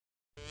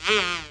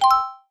Okay,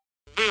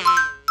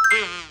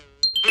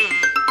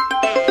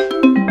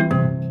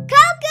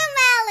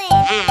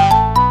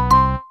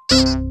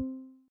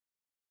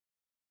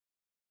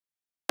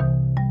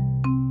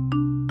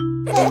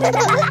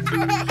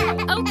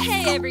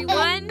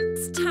 everyone,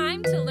 it's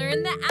time to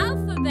learn the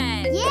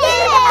alphabet.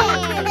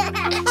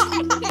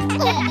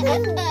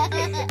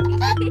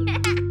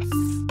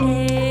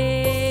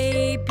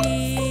 A, B,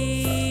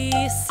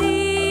 C,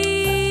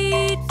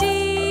 D,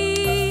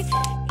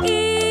 E,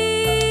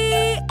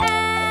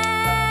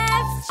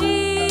 F, G,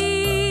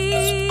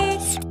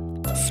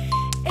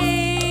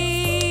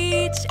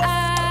 H, I,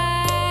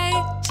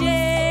 J,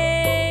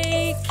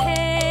 K,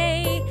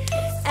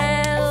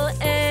 L,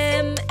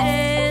 M,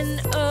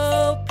 N, O,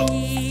 P,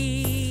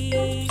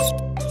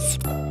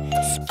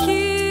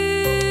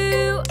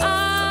 Q,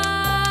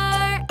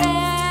 R,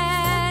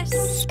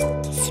 S,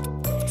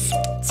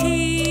 T,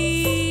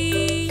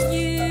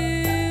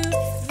 U,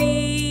 V,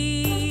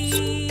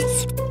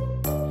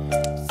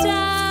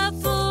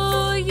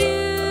 W,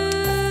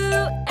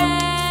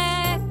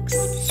 X,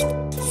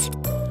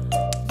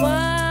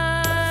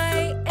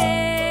 Y,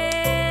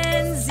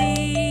 and Z.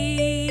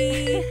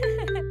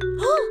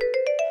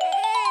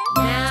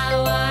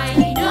 Now I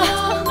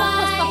know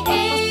my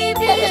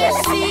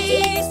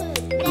ABCs.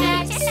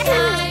 Next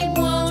time,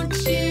 won't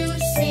you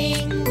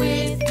sing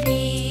with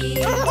me?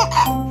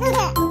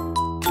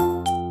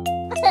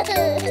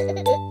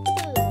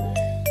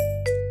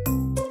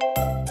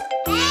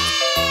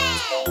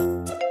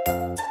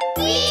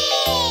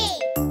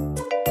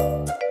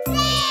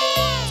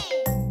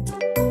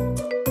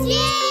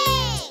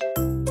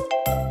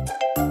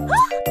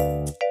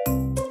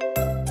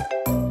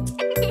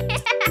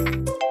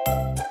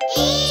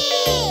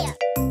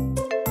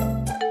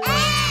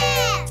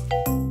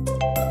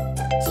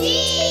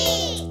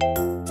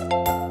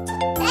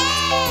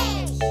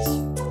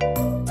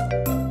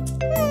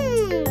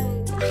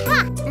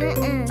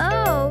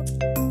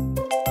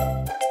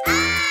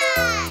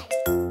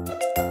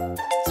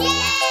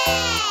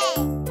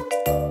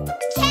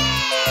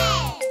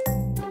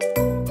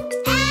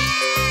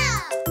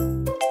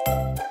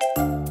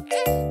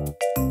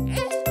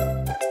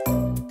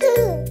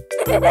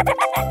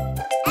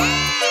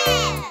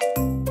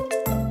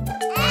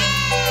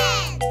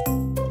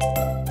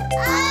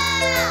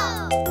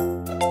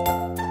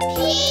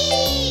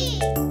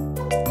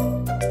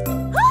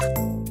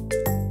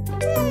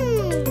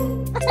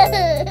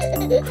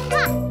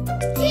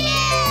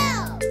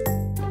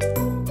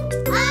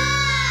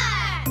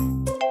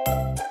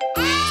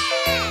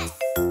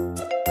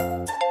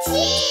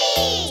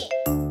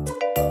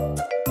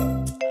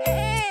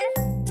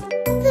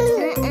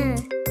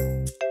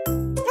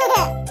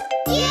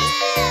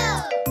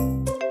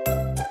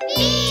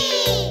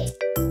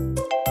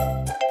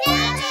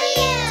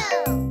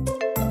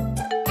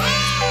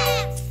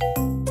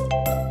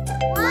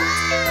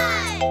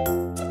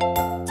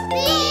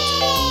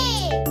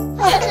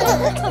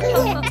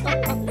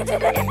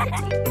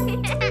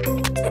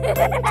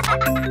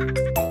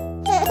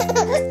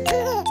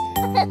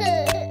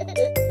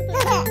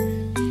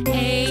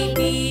 A,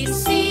 B,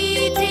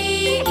 C, D,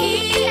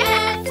 E,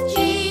 F, G,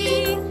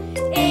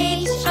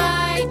 H,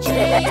 I, J,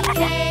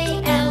 K,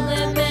 L,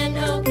 M, N,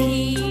 O, P,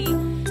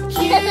 Q,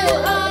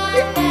 R,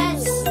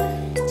 S,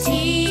 T,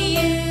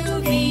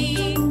 U, V,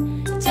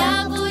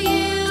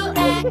 W,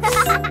 X,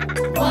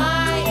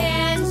 Y,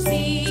 and Z.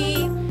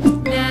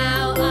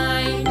 Now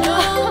I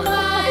know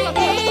my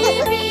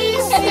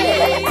ABCs.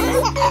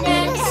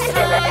 Next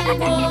time,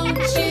 won't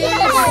you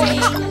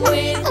sing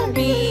with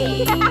me?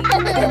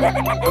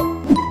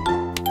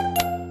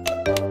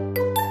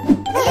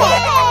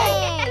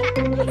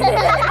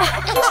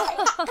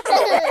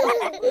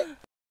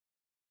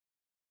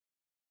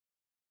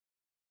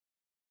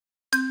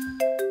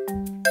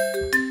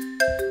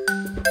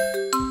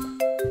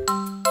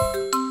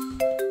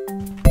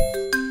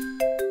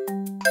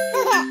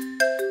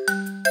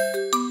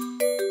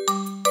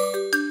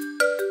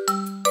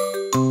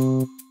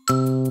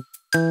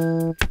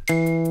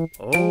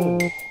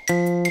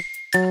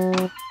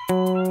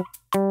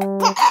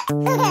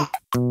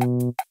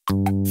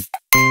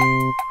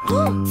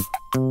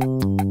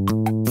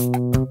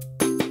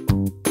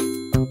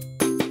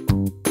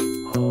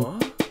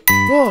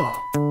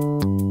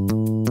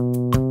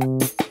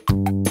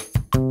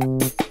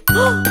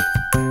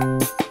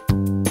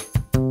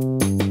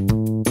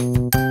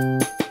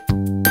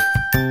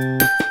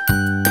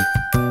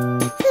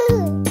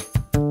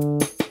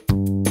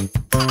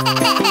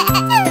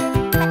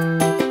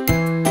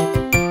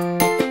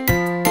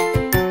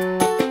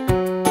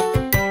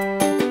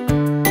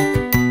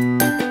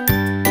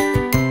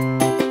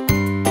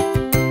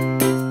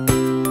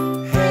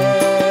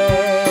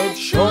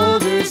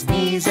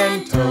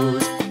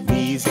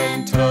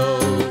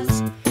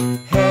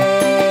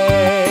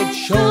 Head,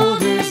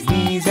 shoulders,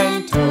 knees and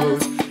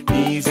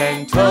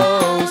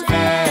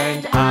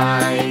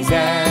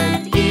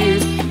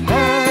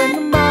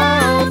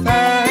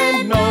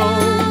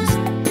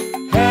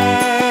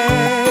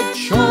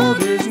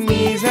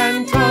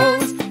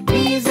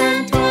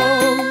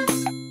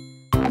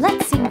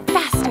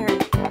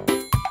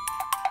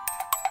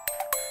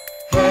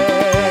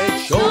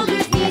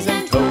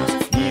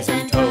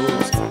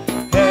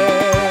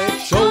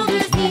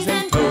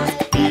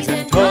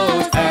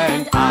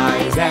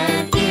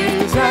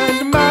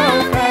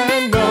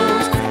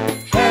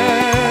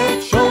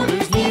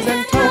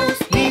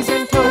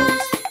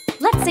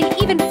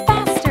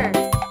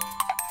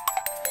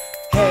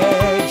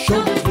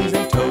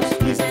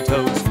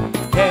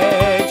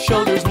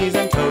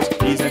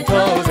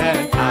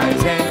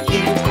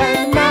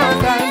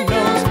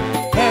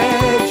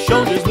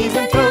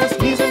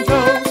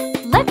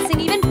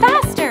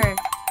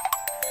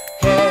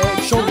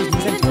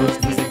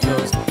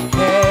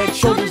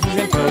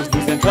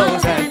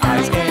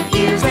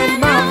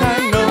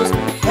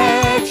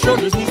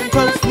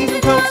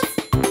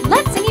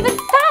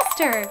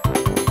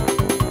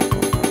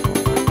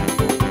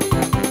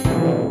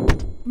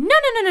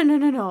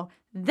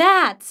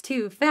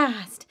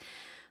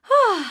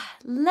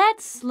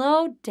let's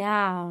slow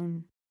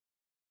down.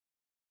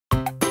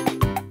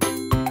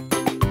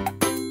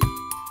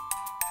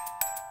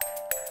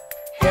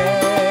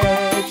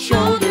 Head,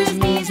 shoulders,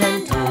 knees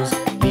and toes,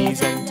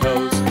 knees and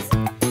toes.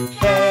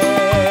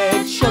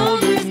 Head,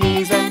 shoulders,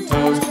 knees and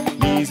toes,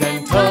 knees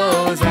and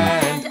toes,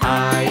 and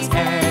eyes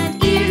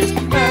and ears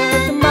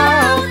and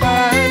mouth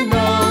and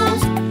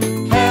nose.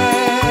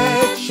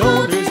 Head,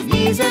 shoulders,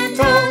 knees and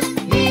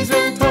toes, knees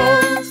and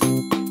toes.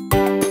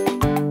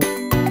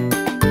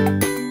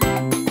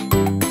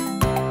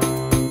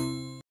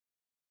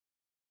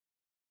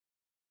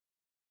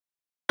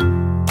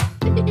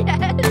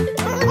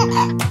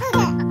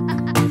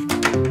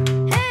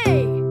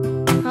 Hey!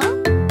 Huh?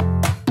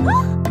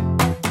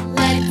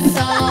 Let's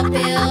all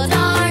build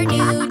our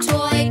new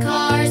toy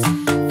cars.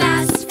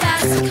 Fast,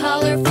 fast,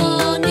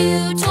 colorful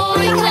new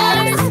toy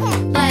cars.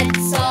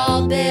 Let's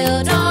all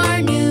build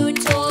our new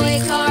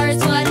toy cars.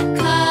 What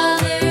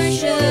color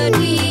should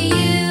we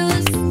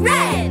use?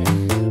 Red!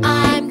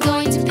 I'm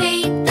going to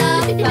paint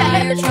the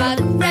fire truck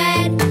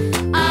red.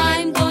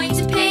 I'm going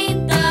to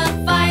paint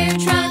the fire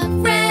truck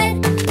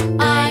red.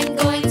 I'm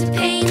going to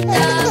paint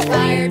the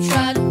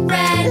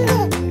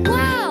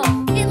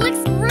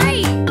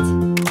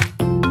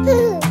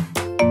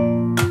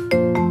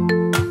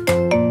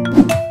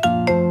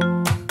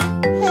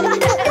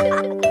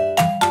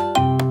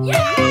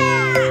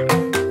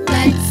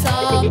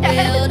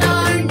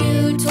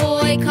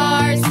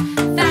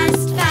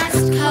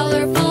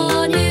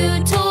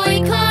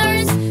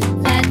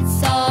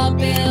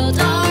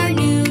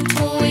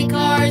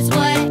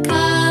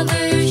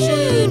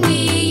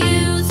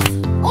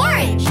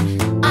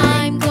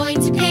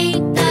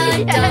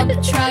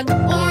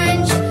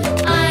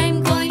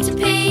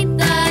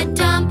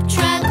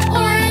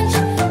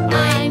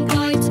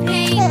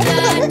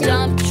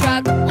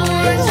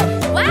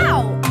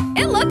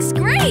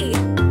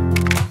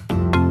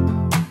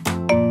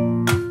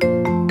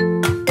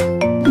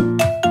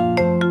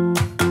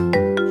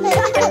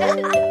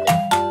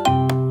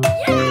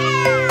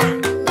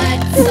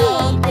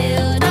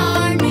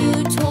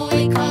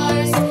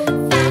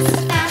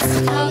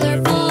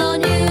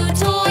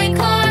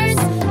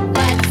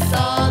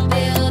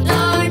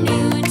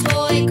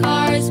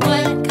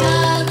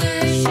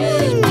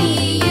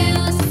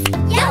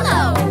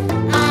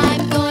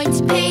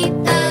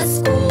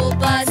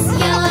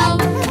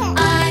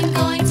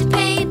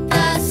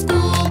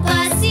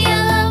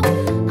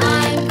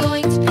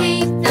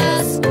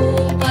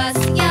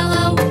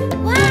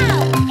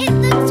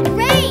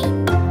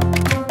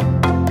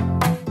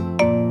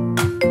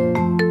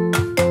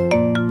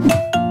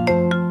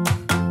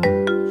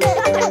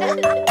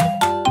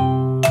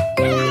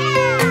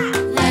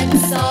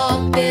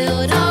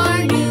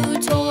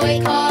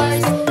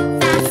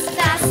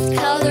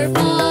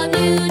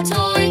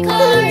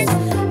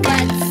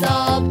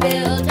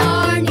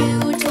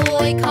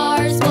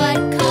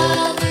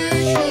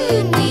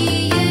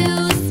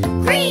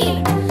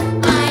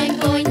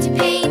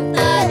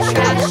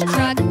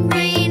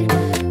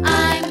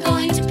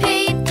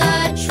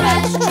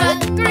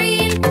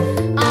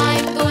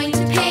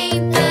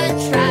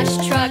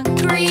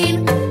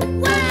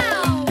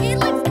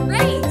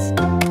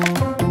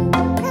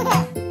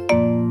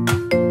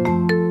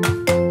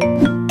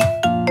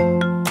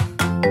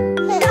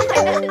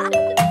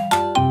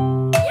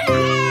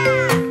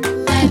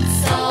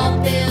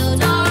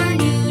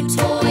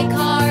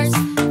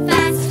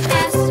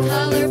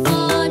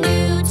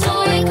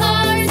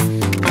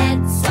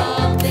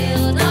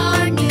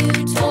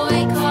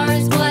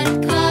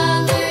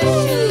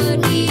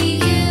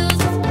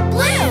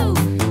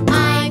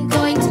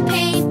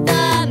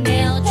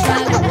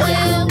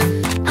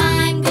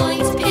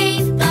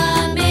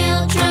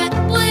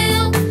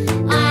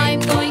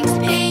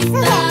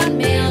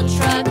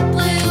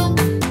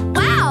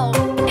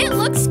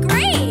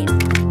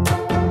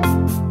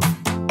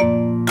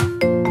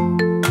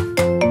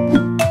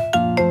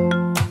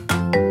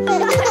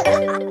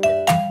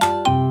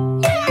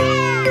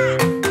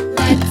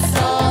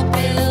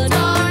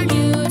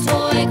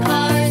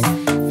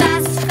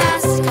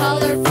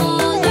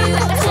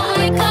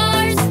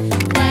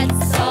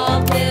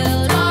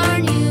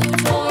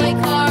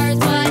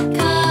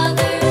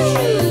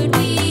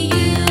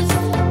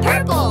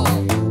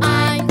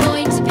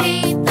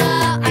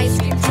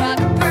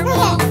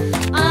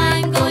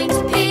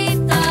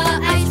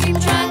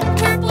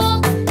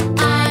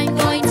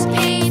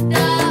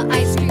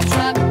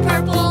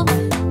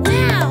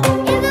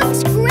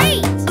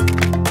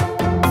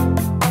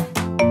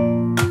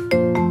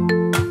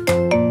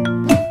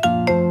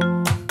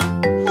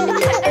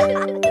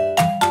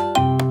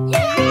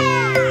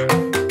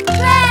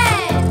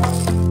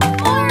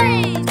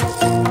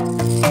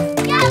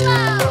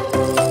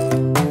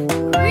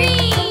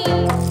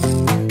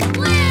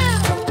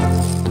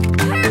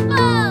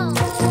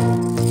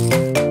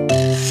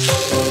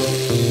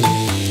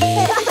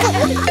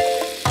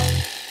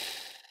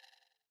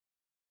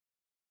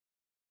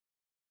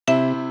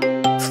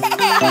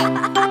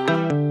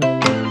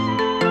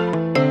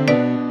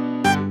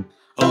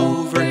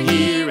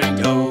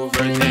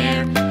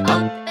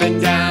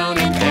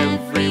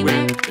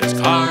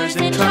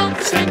cars and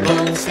trucks and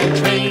boats and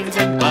trains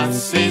and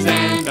buses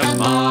and a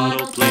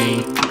model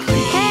plane.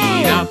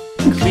 Clean up,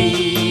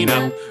 clean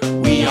up,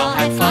 we all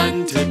had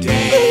fun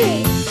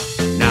today.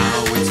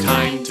 Now it's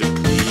time to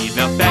clean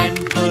up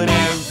and put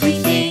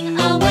everything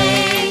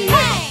away.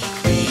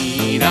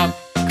 Clean up,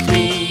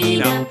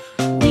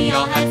 we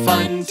all had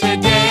fun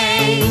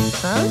today.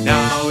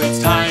 Now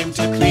it's time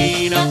to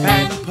clean up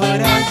and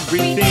put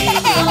everything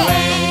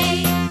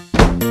away.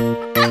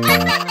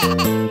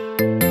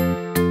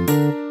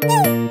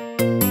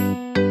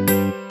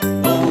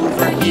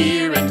 Over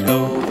here and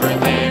over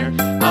there,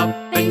 up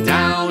and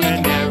down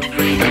and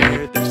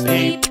everywhere. There's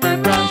paper,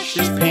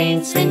 brushes,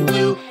 paints and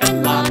glue,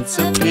 and lots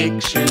of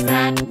pictures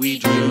that we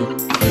drew.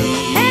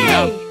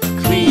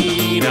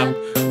 Clean up,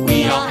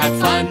 we all had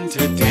fun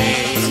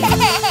today.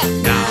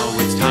 Now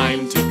it's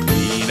time to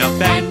clean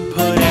up and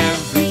put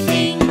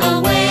everything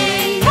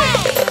away.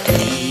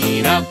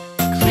 Clean up,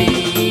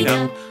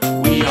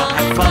 we all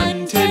had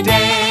fun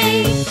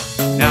today.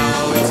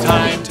 Now it's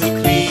time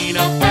to clean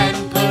up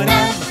and put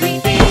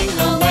everything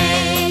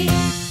away.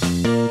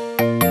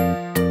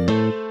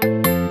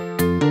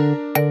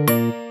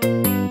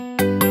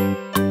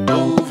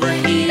 Over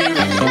here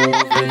and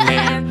over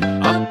there,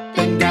 up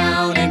and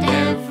down and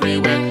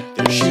everywhere.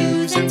 There's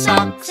shoes and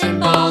socks and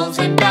balls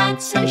and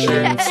bats and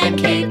shirts and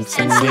capes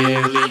and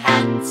silly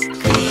hats.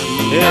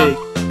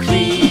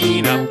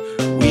 Clean up,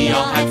 we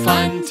all had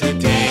fun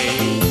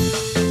today.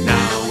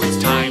 Now it's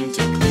time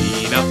to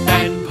clean up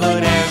and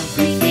put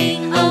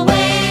everything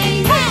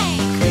away.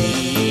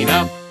 Clean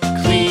up,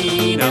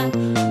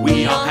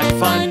 we all had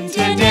fun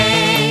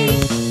today.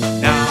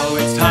 Now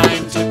it's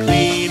time to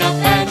clean up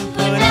and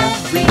put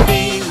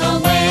everything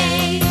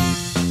away.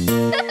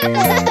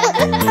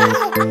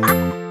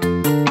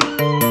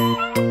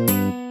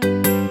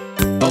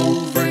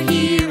 Over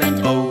here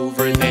and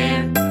over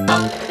there,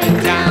 up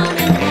and down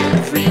and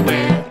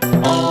everywhere.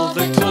 All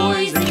the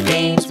toys and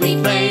games we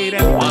played,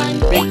 and one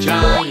big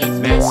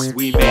giant mess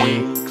we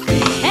made.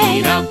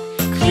 Clean up,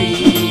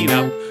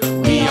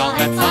 we all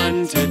had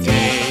fun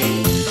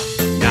today.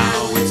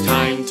 Now it's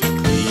time to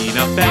clean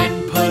up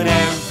and put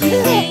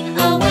everything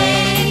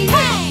away.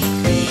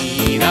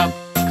 Clean up,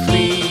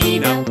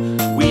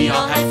 we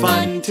all had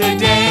fun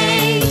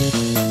today.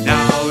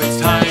 Now it's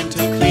time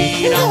to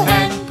clean up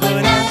and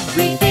put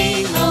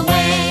everything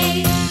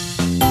away.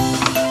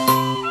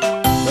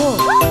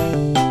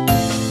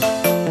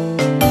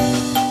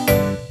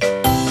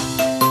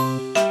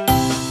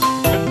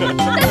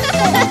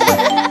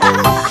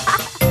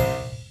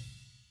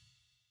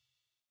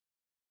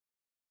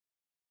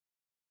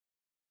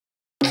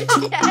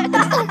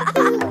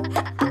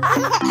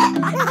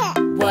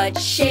 What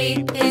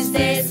shape is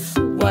this?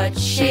 What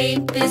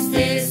shape is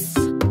this?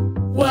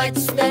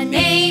 What's the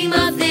name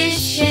of this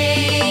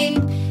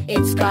shape?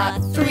 It's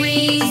got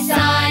 3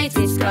 sides,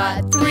 it's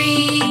got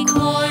 3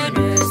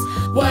 corners.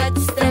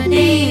 What's the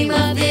name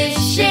of this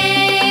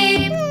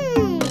shape?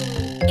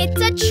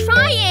 It's a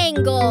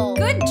triangle.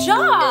 Good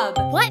job!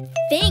 What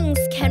things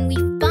can we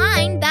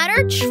find that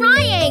are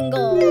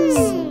triangles?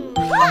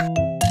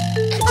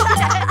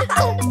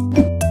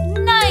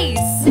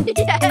 Nice!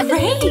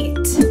 Great!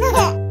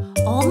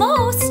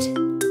 Almost.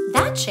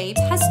 That shape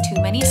has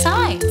too many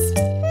sides.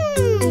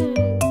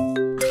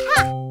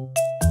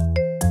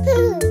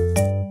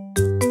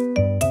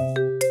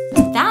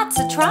 That's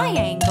a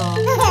triangle.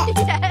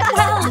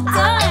 Well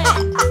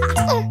done!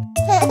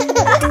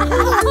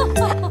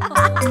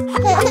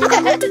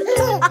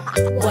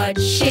 What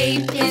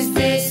shape is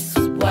this?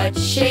 What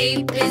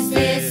shape is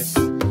this?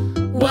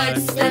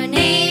 What's the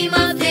name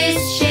of this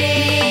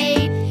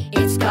shape?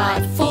 It's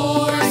got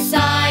 4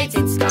 sides,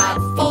 it's got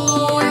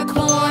 4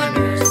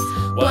 corners.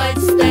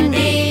 What's the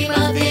name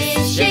of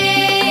this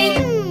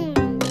shape?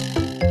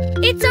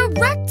 It's a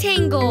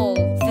rectangle.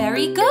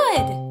 Very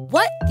good.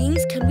 What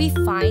things can we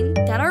find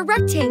that are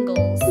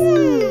rectangles?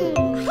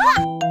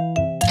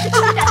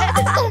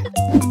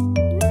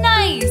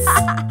 Nice!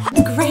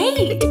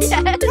 Great!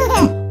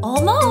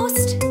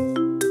 Almost.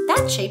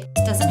 That shape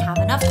doesn't have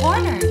enough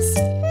corners.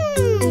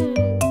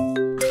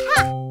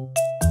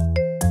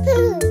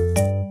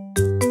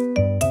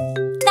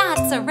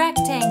 That's a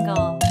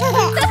rectangle.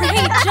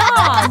 Great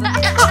job!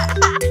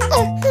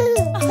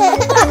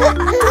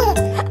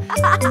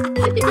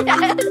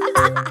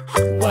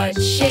 What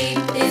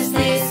shape is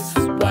this?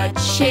 What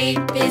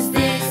shape is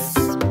this?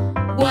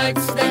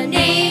 What's the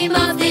name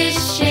of this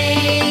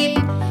shape?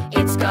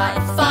 It's got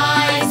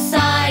 5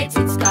 sides,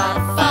 it's got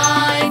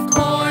 5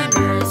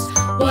 corners.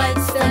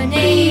 What's the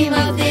name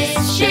of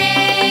this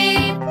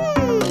shape?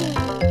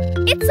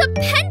 It's a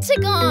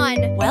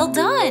pentagon. Well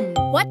done!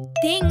 What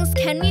things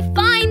can we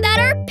find that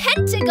are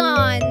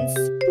pentagons?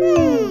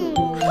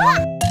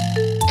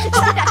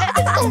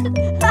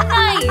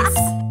 Nice!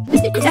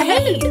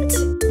 Great!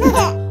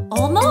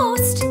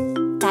 Almost.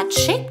 That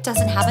shape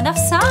doesn't have enough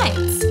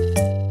sides.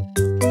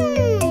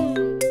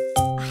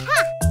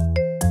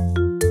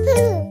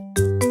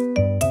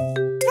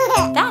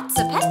 That's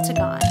a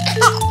pentagon.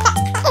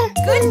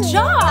 Good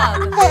job!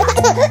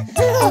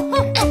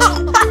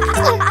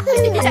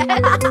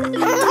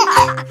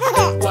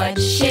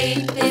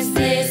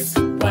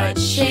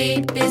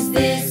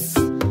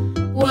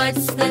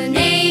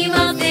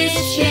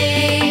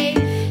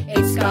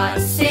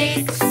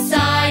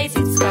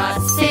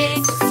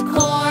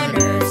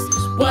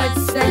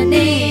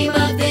 name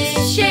of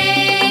this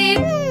shape?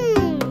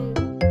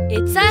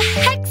 It's a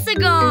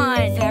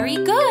hexagon! Very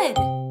good.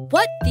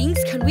 What things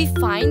can we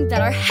find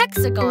that are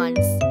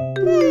hexagons?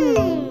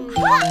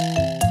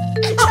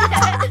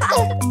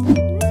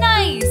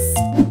 Nice.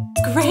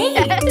 Great.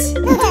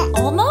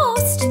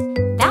 Almost.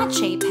 That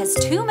shape has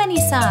too many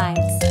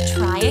sides.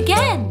 Try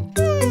again.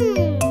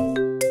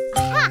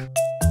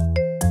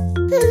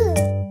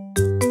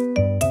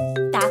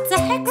 That's a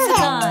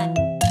hexagon.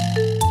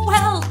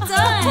 Well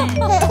done.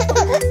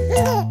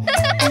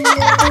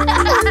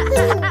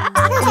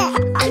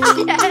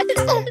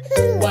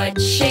 What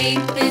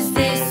shape is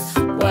this?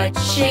 What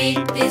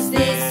shape is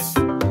this?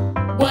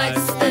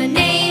 What's the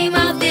name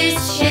of this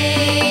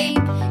shape?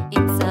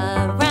 It's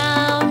a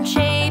round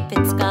shape.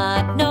 It's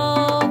got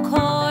no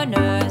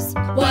corners.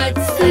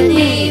 What's the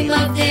name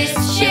of this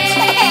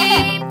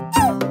shape?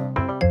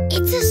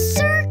 It's a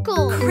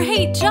circle!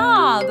 Great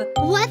job.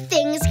 What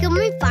things can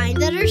we find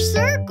that are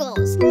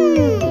circles?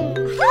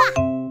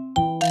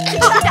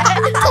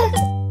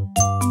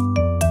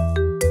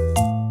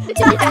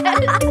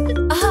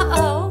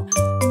 Uh-oh.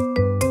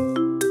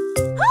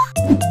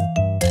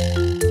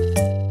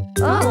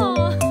 Oh.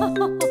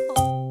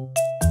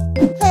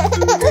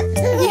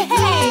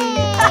 Yay!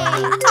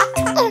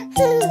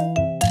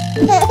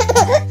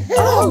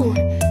 Oh!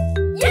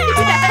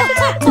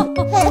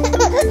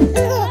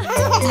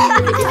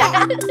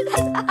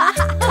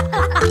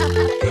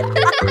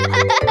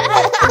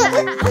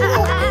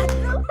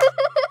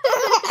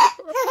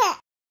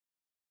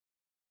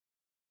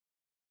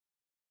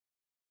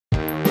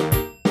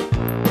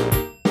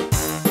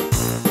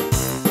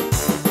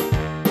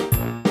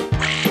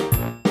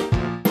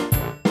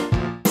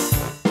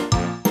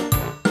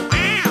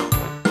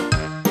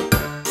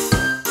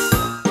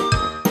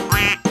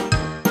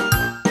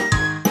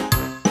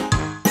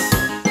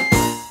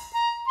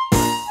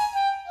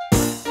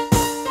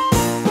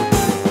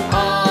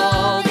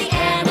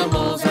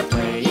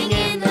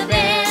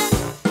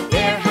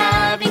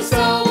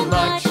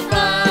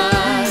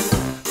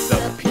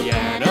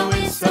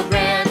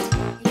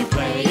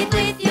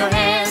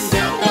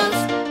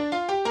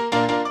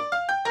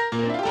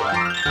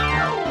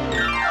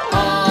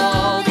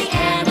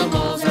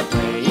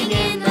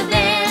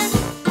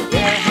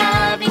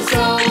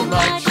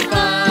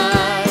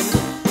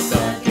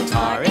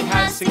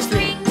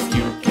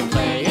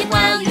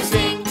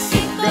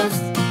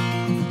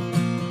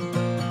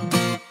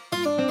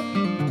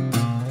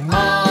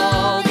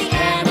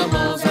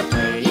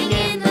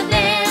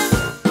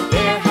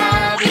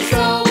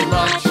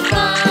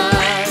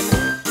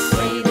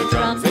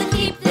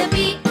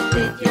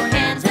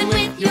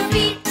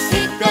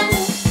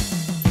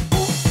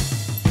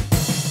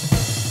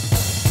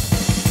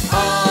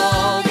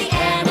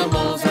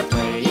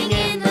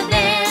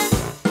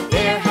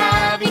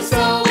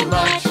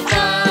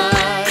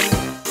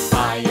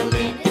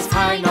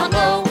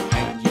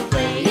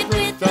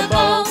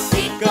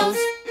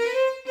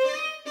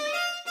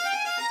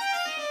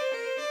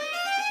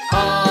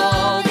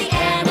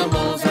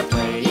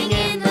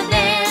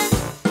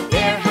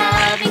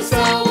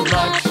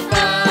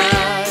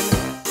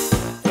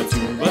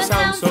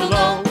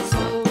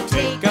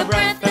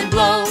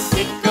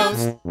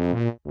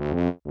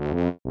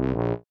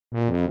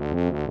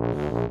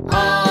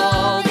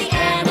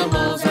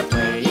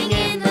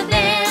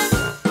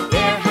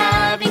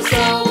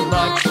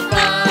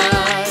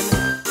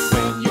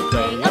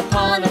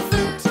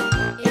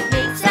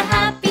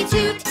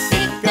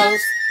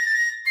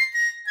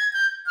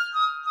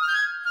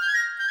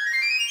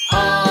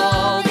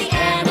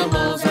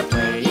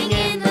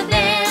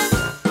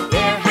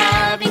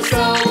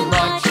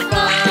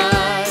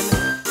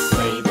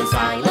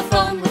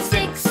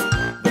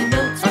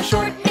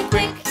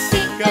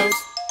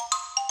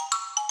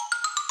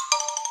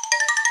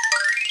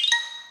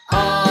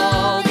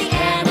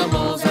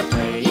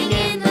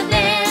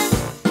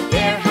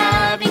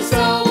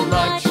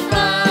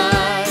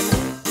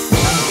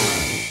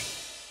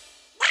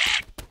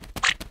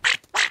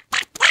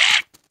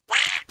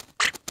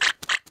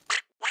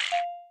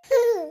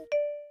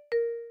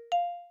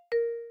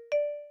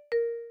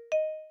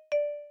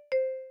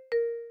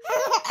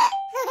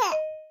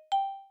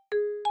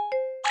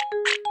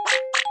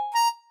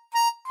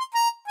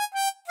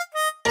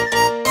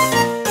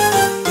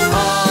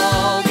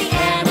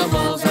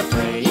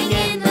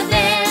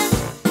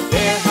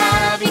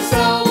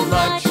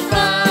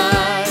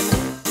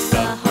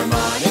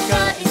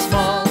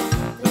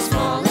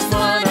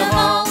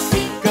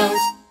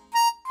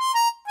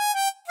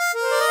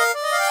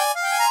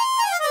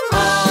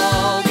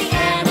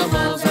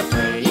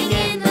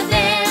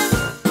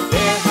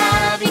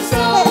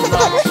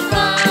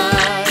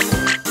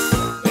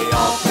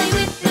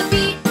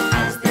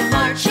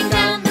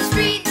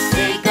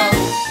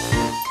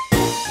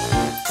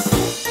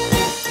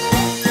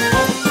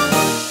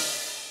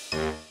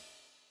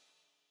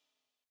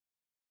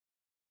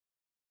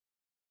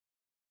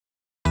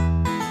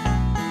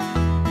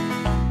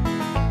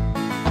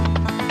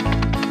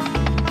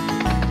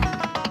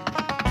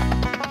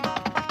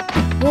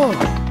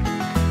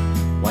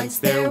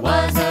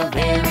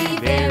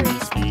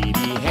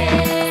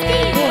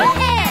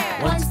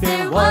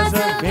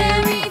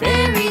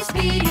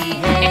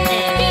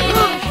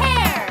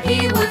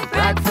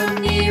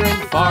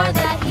 far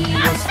that he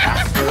was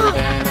faster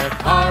than a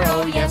car.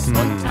 Oh yes,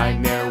 one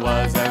time there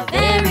was a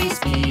very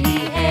speedy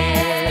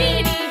hare.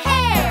 Speedy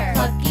hare! The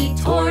plucky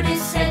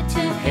tortoise said to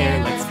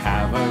hare, let's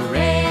have a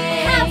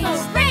race. Have a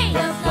race!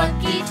 The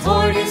plucky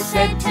tortoise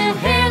said to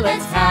hare,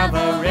 let's have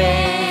a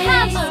race.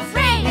 Have a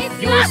race!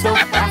 If you're so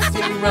fast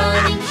in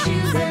running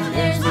shoes, then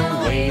there's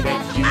no way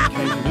that you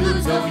can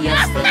lose. Oh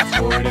yes, the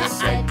tortoise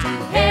said to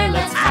hare,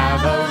 let's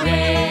have a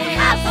race.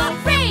 Have a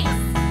race!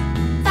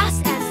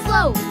 Fast and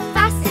slow,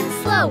 fast and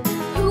slow.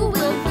 Who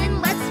will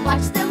win? Let's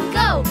watch them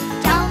go.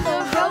 Down the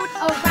road,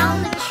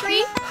 around the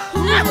tree. Who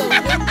will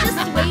win?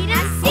 Just wait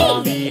and see.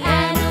 All the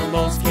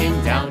animals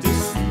came down to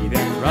see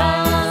them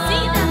run.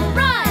 See them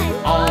run!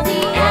 All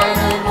the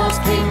animals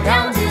came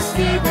down to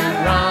see them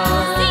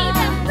run. See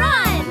them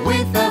run!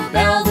 With a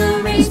bell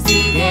the race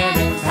began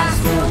and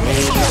passed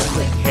away. The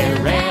quick hare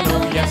ran.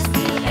 Oh yes,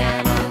 the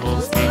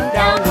animals came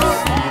down to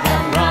see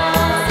them run.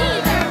 See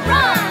them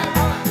run!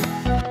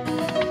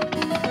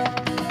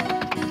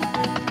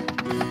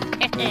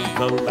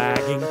 The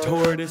lagging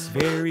tortoise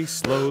very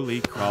slowly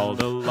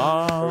crawled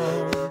along.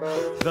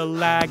 The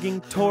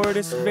lagging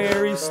tortoise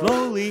very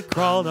slowly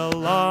crawled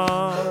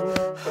along.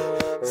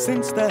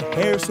 Since the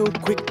hare so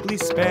quickly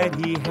sped,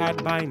 he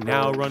had by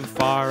now run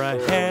far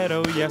ahead.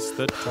 Oh yes,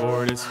 the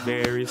tortoise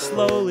very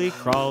slowly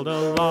crawled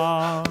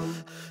along.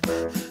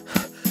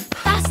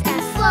 Fast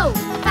and slow,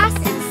 fast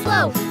and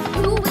slow.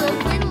 Who will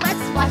win?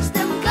 Let's watch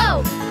them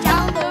go.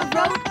 Down the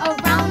road,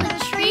 around the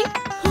tree.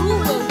 Who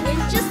will win?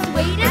 Just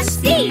wait and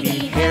Speedy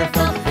see. hare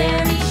felt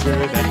very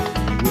sure that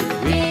he would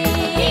win.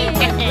 He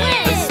would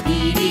win. The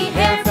speedy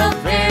hare felt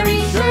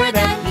very sure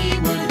that he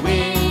would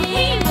win.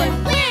 He would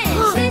win.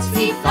 Since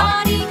he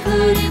thought he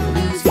couldn't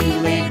lose, he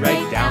laid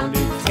right down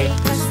to take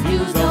the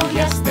snooze. Oh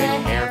yes, the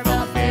hare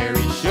felt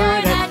very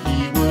sure that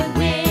he would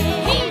win.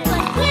 He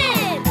would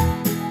win.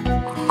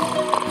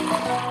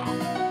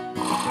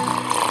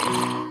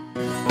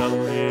 The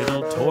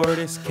little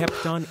tortoise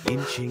kept on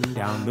inching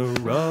down the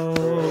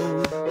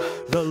road.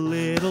 The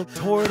little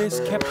tortoise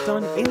kept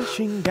on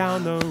inching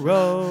down the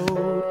road.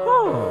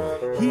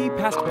 He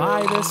passed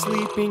by the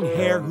sleeping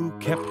hare who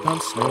kept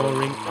on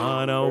snoring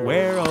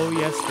unaware. Oh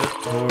yes, the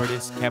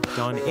tortoise kept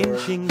on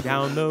inching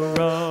down the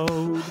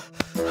road.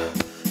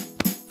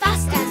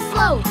 Fast and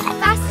slow,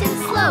 fast and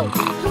slow.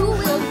 Who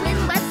will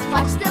win? Let's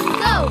watch them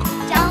go.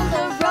 Down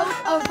the road,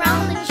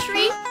 around the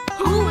tree.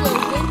 Who will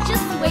win?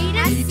 Just wait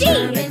and see.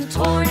 Determined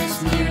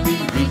tortoise nearly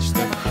reached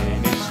the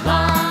finish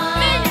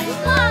line. Finish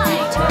line.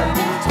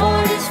 Determined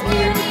tortoise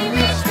nearly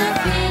reached the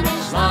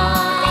finish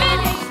line.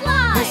 Finish The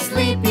line.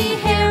 sleepy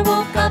hare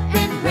woke up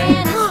and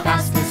ran as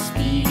fast as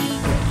speedy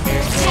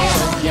hare's tail.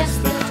 Oh yes,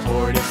 the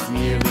tortoise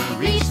nearly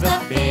reached the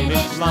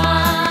finish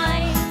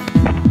line.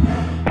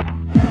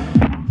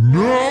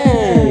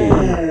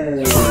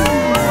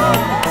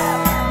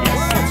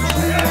 Yes, it's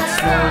true that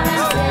slow and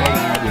steady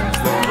wins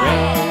the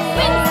race.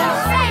 Wins the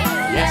race.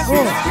 Yes,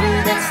 it's true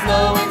that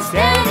slow and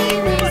steady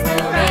wins the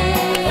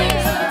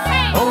race.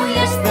 Oh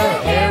yes, the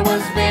hare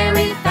was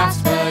very fast,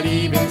 but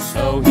even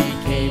so he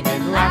came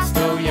in last.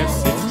 Oh yes,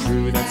 it's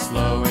true that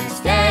slow and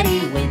steady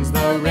wins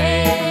the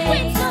race.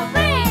 Wins the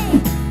race.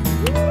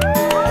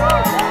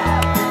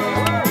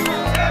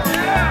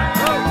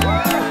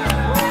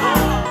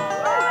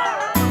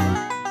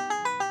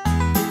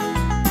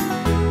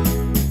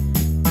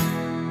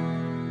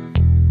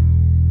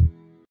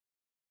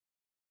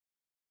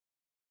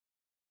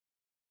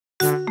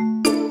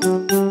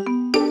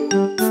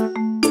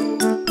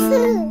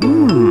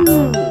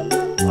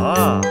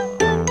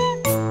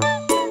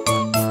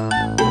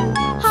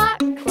 Hot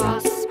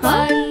cross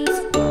buns,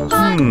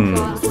 hot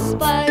cross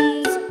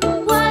buns.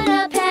 1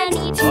 a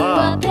penny, 2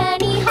 a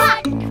penny.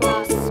 Hot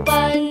cross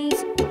buns.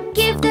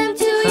 Give them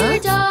to your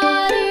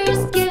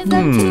daughters, give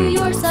them to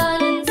your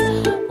sons.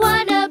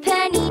 1 a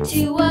penny,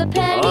 2 a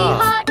penny.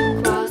 Hot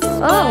cross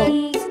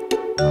buns.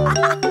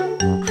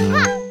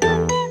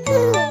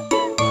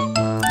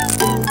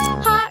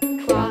 Hot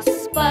cross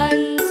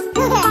buns,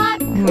 hot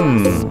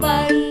cross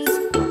buns.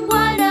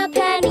 1 a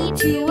penny,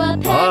 2 a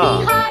penny.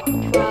 Hot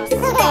cross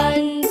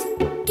buns.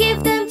 Give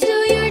them to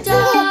your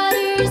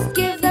daughters,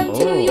 give them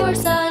to your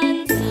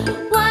sons.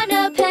 1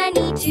 a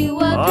penny, 2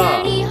 a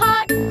penny.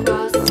 Hot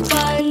cross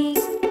buns.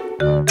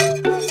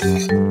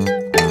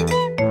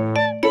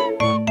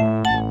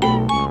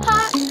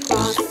 Hot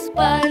cross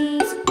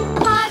buns,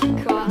 hot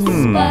cross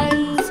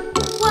buns.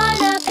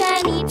 1 a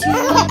penny, 2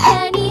 a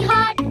penny.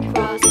 Hot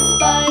cross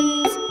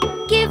buns.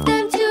 Give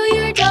them to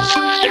your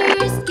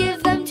daughters, give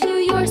them to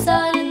your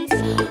sons.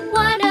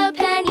 1 a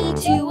penny,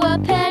 2 a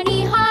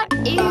penny. Hot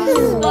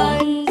cross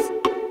buns.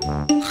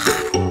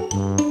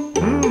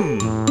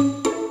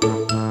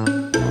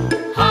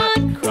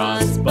 Hot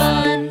cross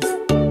buns.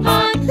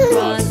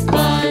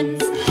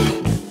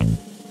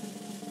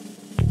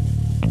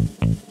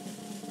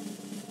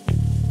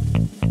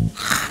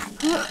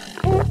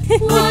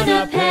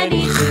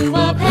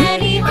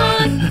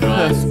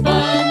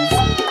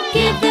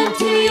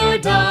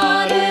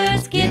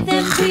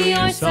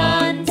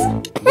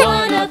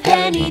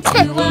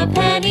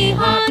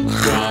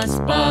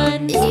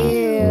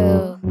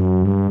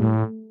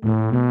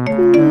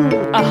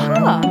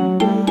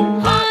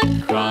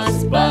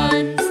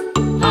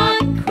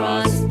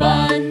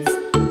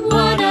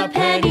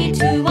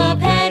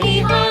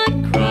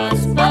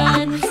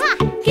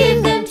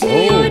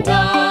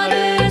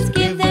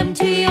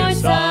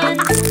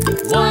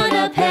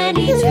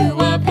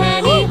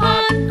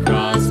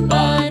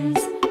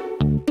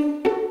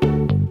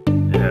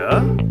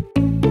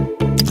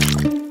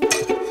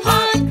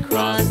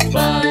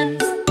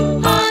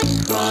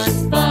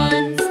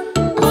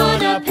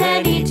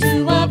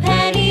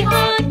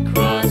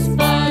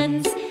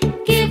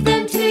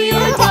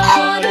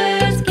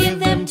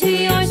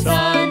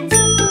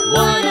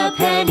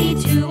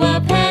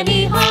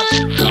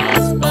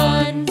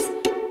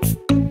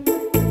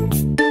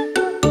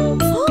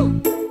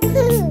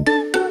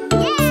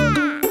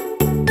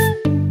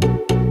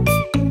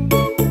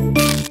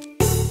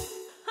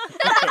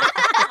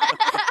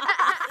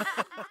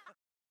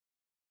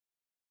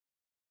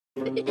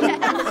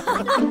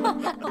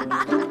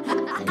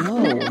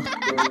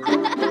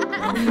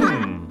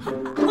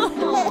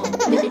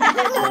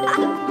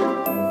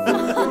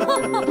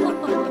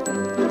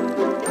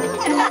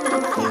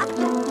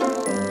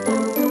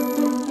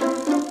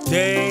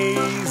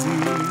 Daisy,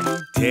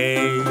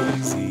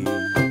 Daisy,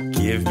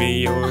 give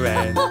me your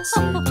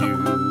answer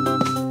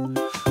due.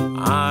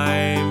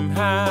 I'm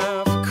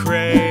half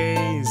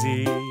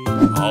crazy,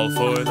 all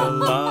for the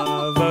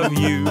love of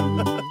you.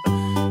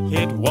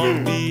 It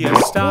won't be a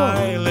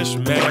stylish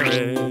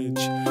marriage,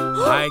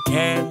 I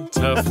can't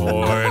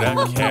afford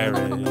a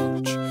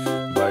carriage,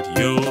 but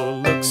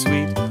you'll look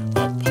sweet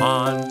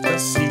upon the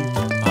seat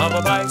of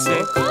a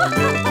bicycle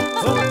built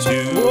for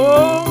two.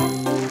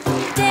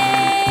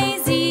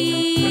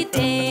 Daisy,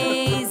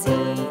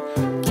 Daisy,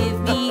 give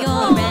me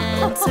your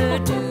answer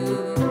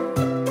due.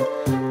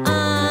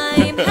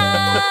 I'm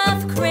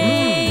half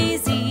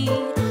crazy,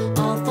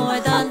 all for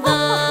the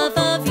love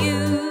of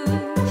you.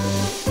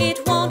 It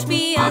won't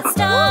be a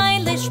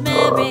stylish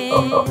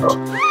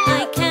marriage,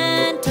 I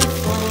can't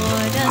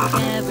afford a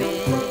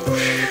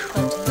carriage,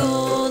 but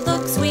you'll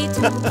look sweet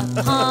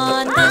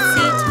upon the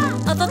seat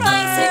of a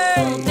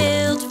bicycle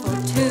built for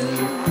two.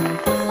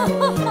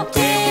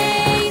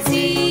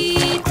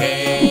 Daisy,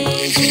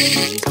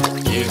 Daisy,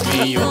 Give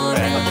me your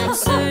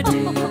answer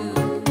due.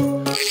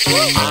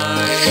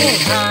 I'm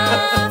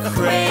half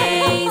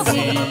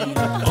crazy,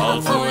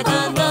 all for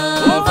the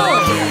love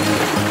of you.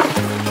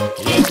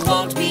 It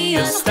won't be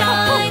a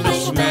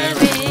stylish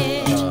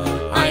marriage,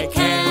 I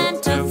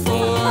can't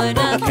afford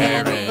a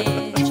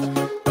carriage,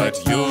 but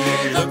you'll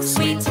look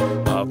sweet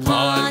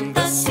upon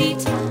the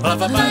seat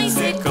of a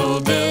bicycle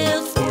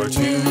built for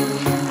two.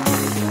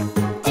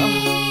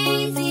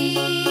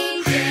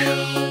 Daisy,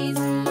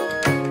 Daisy,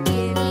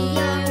 give me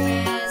your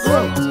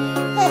answer due.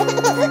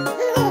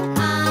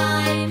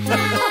 I'm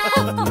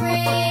half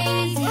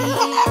crazy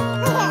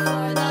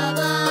for the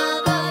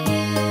love of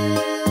you.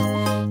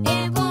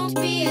 It won't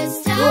be a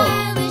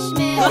stylish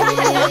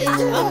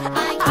marriage,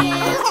 I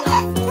can't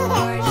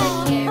afford a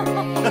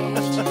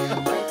carriage,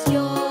 but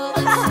you'll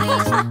look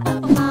sweet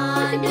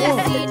upon the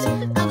seat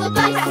of a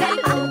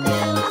bicycle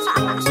built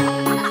for two.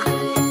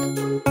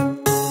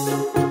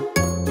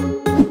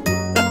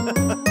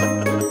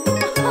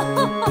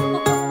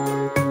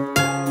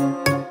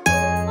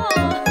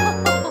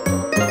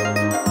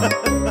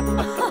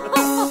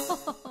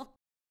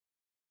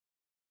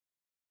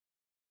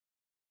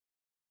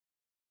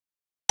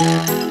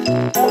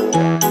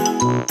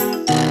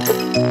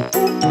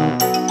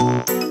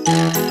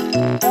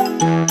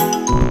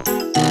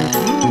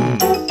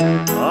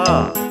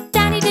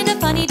 Daddy did a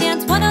funny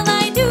dance, what'll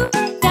I do?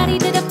 Daddy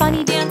did a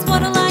funny dance,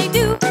 what'll I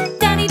do?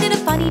 Daddy did a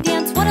funny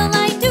dance, what'll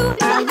I do?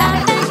 I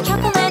laugh and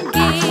chuckle and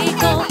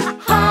giggle.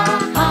 Ha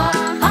ha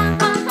ha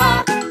ha ha.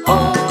 Ho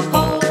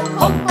ho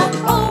ho ho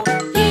ho.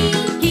 Hee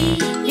hee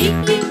hee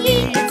hee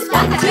hee. It's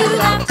fun to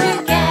laugh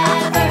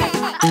together.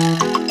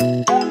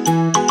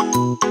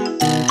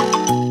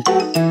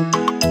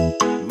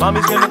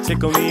 Mommy's gonna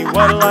tickle me,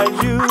 what'll I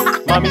do?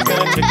 Mommy's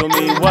gonna tickle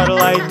me, what'll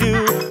I do?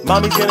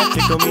 Mommy's gonna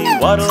tickle me,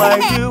 what'll I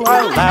do?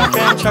 I'll laugh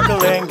and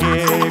chuckle and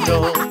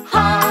giggle.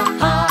 Ha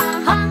ha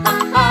ha ha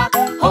ha.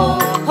 Ho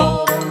ho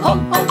ho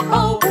ho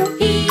ho.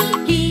 Hee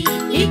hee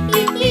hee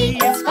hee hee.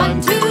 It's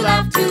fun to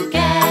laugh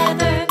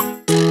together.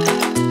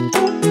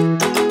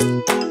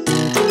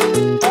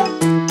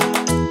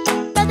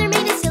 Brother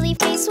made a silly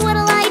face,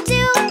 what'll I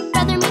do?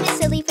 Brother made a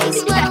silly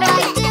face, what'll I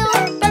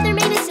do? Brother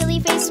made a silly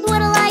face,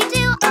 what'll I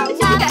do? I'll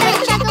laugh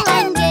and chuckle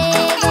and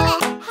giggle.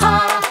 Ha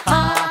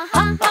ha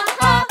ha ha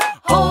ha.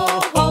 Ho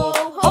ho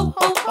ho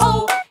ho ho.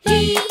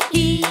 Hee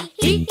hee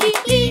hee hee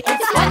hee.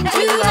 It's fun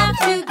to laugh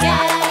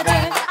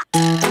together.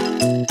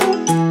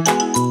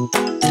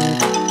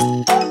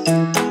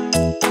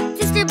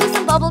 Sister blew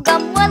some bubble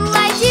gum, what'll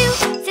I do?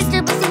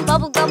 Sister blew some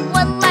bubble gum,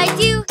 what'll I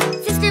do?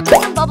 Sister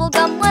blew some bubble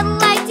gum,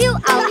 what'll I do?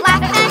 I'll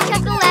laugh and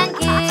chuckle and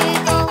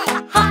giggle.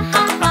 Ha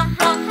ha ha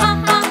ha ha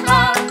ha ha.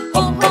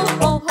 Ho ho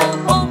ho ho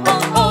ho ho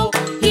ho.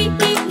 Hee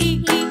hee hee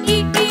hee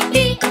hee hee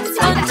hee. It's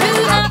fun to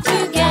laugh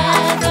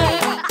together.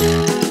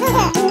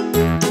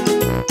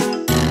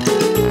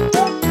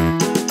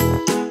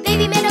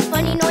 Baby made a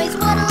funny noise,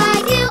 what'll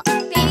I do?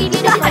 Baby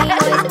made a funny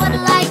noise,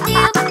 what'll I do?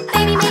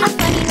 Baby made a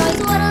funny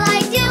noise, what'll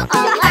I do?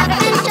 I'll laugh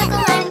and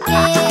chuckle and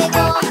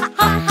giggle.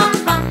 Ha ha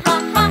ha ha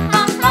ha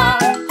ha ha.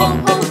 Ho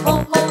ho ho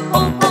ho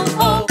ho ho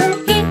ho.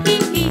 Hee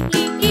hee hee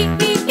hee hee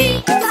hee hee.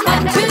 It's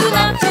fun to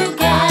laugh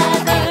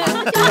together.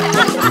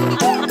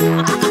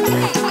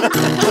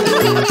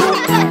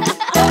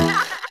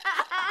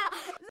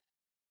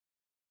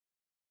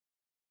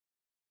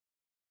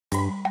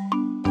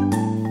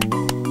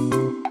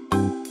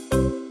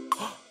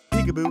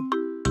 Peekaboo.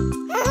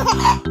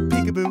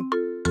 Peekaboo.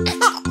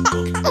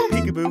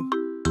 Peekaboo.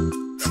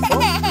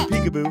 Oh,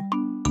 peekaboo.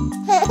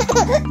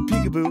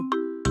 Peekaboo.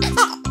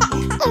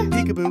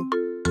 Peekaboo.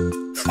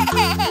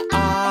 I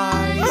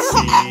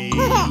see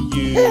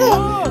you.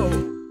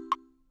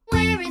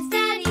 Where is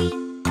Daddy?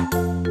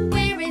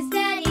 Where is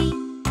Daddy?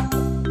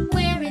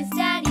 Where is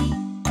Daddy?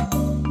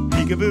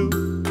 Peekaboo.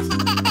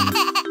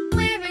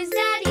 Where is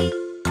Daddy?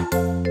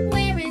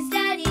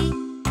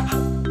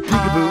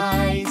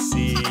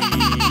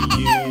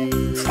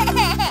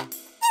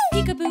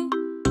 Peekaboo.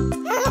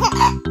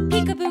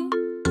 Peekaboo.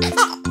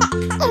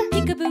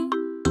 Peekaboo.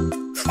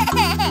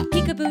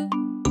 Peekaboo.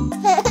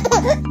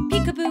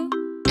 Peekaboo.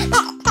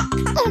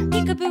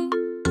 Peekaboo.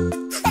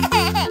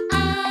 I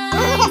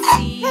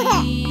see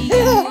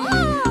you.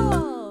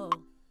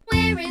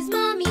 Where is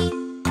mommy?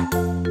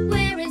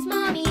 Where is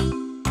mommy?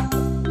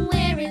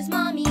 Where is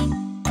mommy?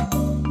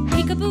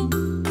 Peekaboo.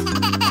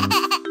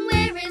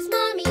 Where is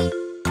mommy?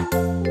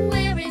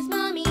 Where is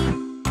mommy?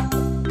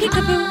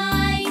 Peekaboo.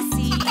 I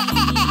see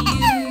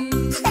you.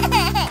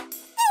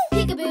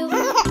 Peekaboo.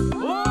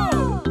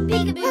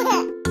 Peekaboo.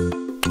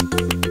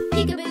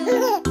 Peekaboo.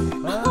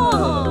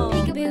 Oh.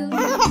 Peekaboo.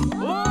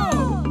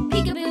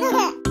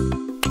 Peekaboo.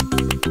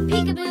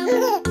 Peekaboo.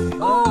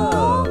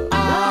 Oh.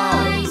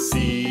 I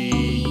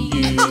see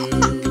you.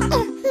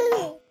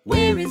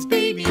 Where is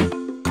baby?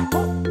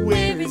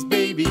 Where is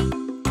baby?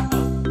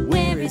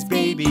 Where is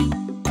baby?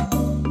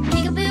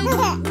 Peekaboo.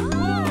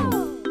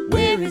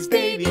 Where is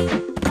baby?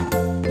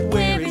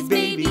 Where is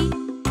baby?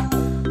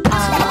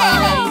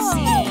 I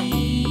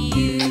see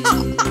you.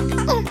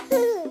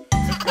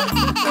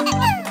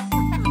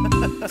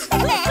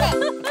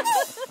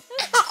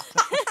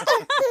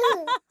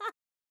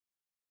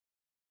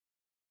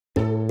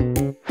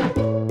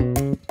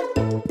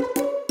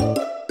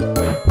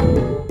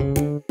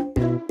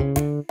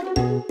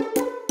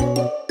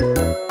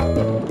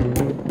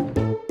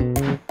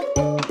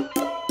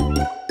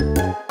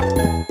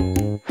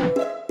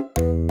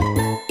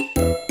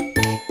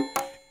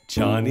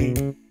 Johnny,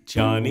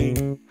 Johnny,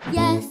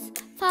 Yes,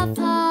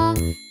 Papa.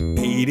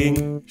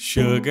 eating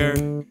sugar.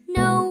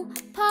 No,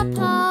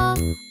 Papa.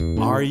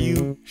 Are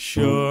you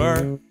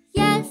sure?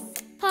 Yes,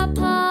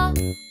 Papa.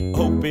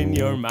 Open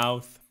your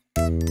mouth.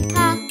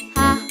 Ha,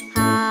 ha,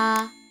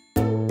 ha.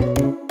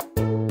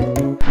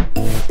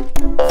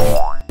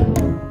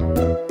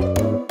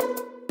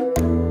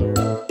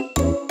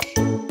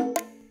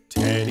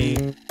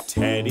 Teddy,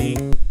 Teddy,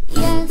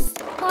 Yes,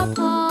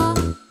 Papa.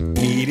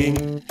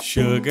 eating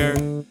sugar.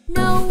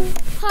 No,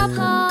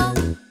 Papa.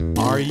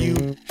 Are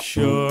you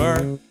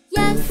sure?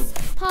 Yes,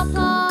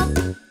 Papa.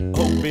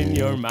 Open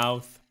your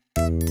mouth.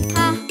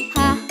 Ha,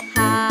 ha,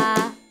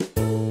 ha.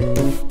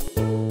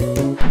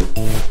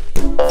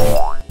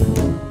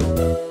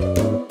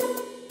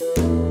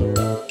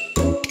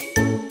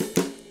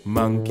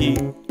 Monkey,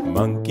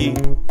 monkey,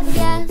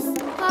 Yes,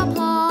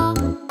 Papa.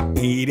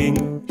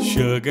 eating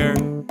sugar.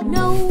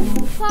 No,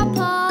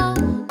 Papa.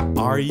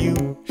 Are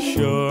you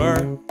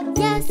sure?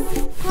 Yes,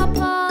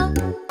 Papa.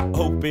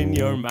 Open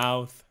your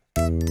mouth.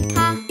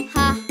 Ha,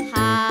 ha,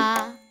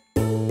 ha.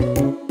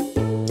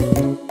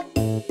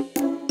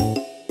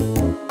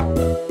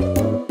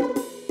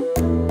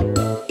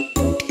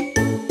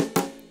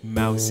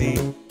 Mousy,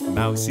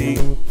 mousy,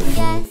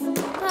 Yes,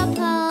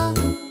 Papa.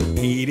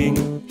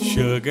 eating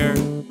sugar.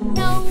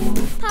 No,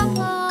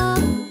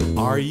 Papa.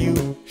 Are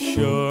you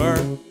sure?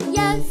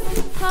 Yes,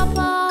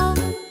 Papa.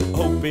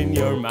 Open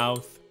your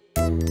mouth.